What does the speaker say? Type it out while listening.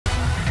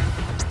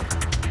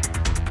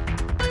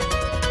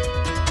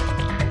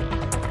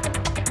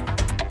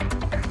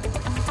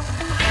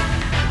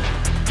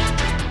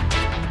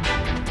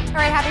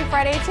Happy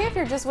Friday too if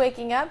you're just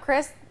waking up.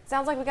 Chris,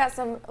 sounds like we got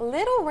some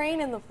little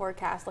rain in the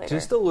forecast later.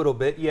 Just a little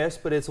bit, yes,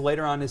 but it's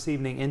later on this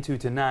evening into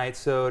tonight,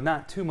 so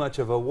not too much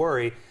of a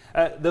worry.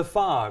 The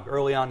fog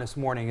early on this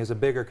morning is a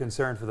bigger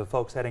concern for the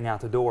folks heading out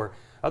the door.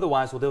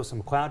 Otherwise, we'll deal with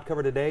some cloud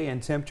cover today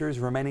and temperatures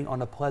remaining on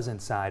the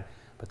pleasant side.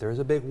 But there is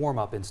a big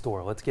warm-up in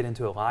store. Let's get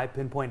into a live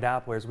pinpoint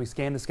Doppler as we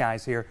scan the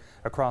skies here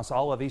across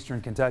all of eastern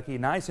Kentucky.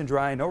 Nice and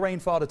dry, no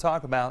rainfall to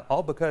talk about,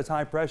 all because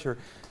high pressure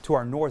to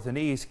our north and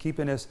east,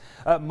 keeping us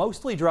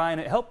mostly dry, and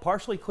it helped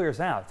partially clears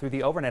out through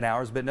the overnight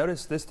hours. But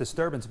notice this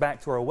disturbance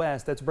back to our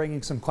west. That's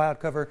bringing some cloud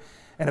cover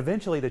and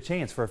eventually the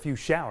chance for a few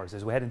showers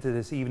as we head into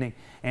this evening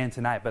and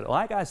tonight. But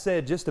like I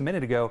said just a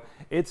minute ago,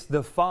 it's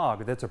the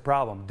fog that's a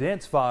problem.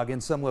 Dense fog in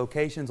some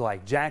locations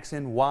like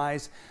Jackson,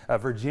 Wise,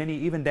 Virginia,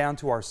 even down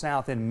to our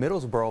south in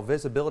Middlesboro.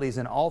 Visibilities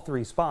in all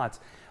three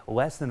spots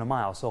less than a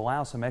mile, so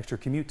allow some extra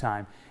commute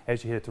time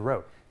as you hit the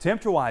road.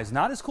 Temperature-wise,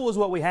 not as cool as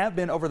what we have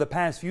been over the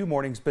past few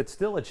mornings, but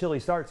still a chilly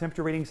start.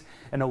 Temperature readings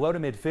in the low to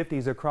mid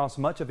 50s across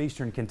much of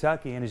eastern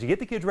Kentucky. And as you get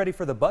the kids ready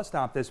for the bus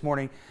stop this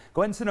morning,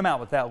 go ahead and send them out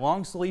with that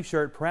long sleeve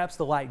shirt, perhaps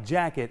the light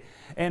jacket.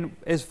 And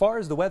as far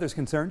as the weather's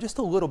concerned, just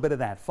a little bit of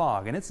that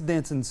fog, and it's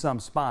dense in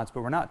some spots,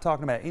 but we're not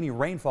talking about any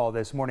rainfall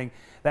this morning.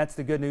 That's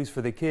the good news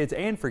for the kids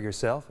and for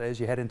yourself as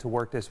you head into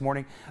work this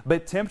morning.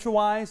 But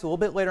temperature-wise, a little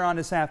bit later on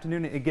this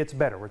afternoon, it gets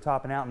better. We're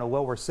topping out in the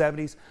lower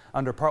 70s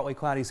under partly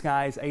cloudy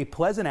skies. A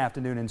pleasant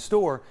afternoon in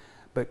store,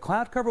 but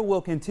cloud cover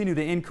will continue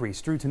to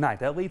increase through tonight.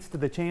 That leads to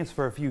the chance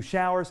for a few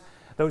showers.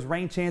 Those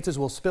rain chances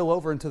will spill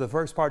over into the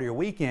first part of your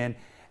weekend,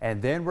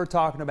 and then we're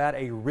talking about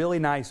a really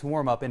nice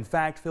warm-up. In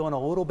fact, feeling a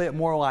little bit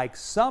more like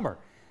summer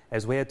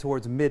as we head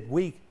towards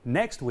midweek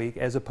next week,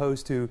 as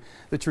opposed to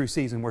the true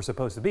season we're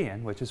supposed to be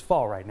in, which is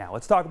fall right now.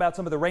 Let's talk about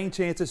some of the rain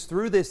chances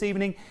through this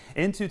evening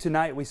into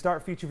tonight. We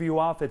start Future View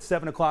off at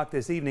 7 o'clock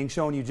this evening,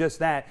 showing you just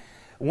that.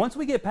 Once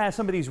we get past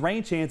some of these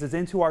rain chances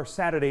into our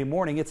Saturday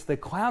morning, it's the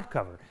cloud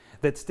cover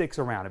that sticks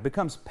around. It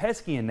becomes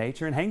pesky in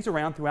nature and hangs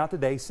around throughout the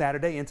day,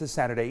 Saturday into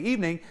Saturday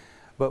evening.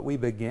 But we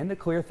begin to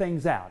clear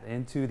things out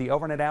into the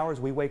overnight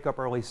hours. We wake up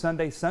early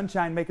Sunday,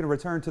 sunshine making a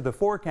return to the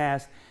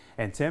forecast,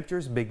 and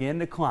temperatures begin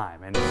to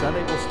climb. And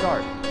Sunday will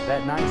start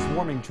that nice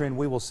warming trend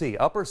we will see.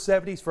 Upper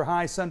 70s for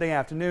highs Sunday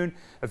afternoon.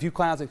 A few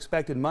clouds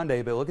expected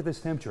Monday, but look at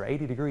this temperature,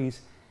 80 degrees,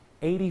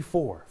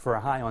 84 for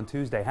a high on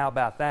Tuesday. How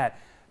about that?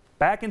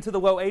 Back into the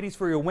low 80s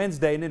for your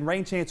Wednesday, and then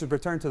rain chances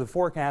return to the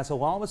forecast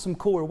along with some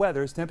cooler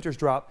weather as temperatures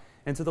drop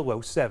into the low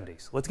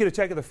 70s. Let's get a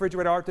check of the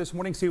refrigerator art this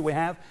morning, see what we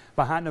have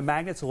behind the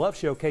magnets. Love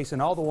showcasing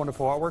all the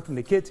wonderful artwork from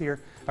the kids here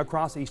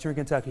across eastern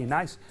Kentucky.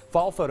 Nice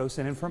fall photo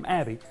sent in from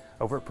Abby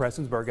over at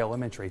Prestonsburg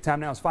Elementary. Time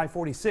now is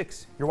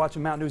 5:46. You're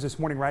watching Mountain News this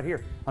morning right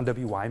here on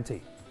WYMT.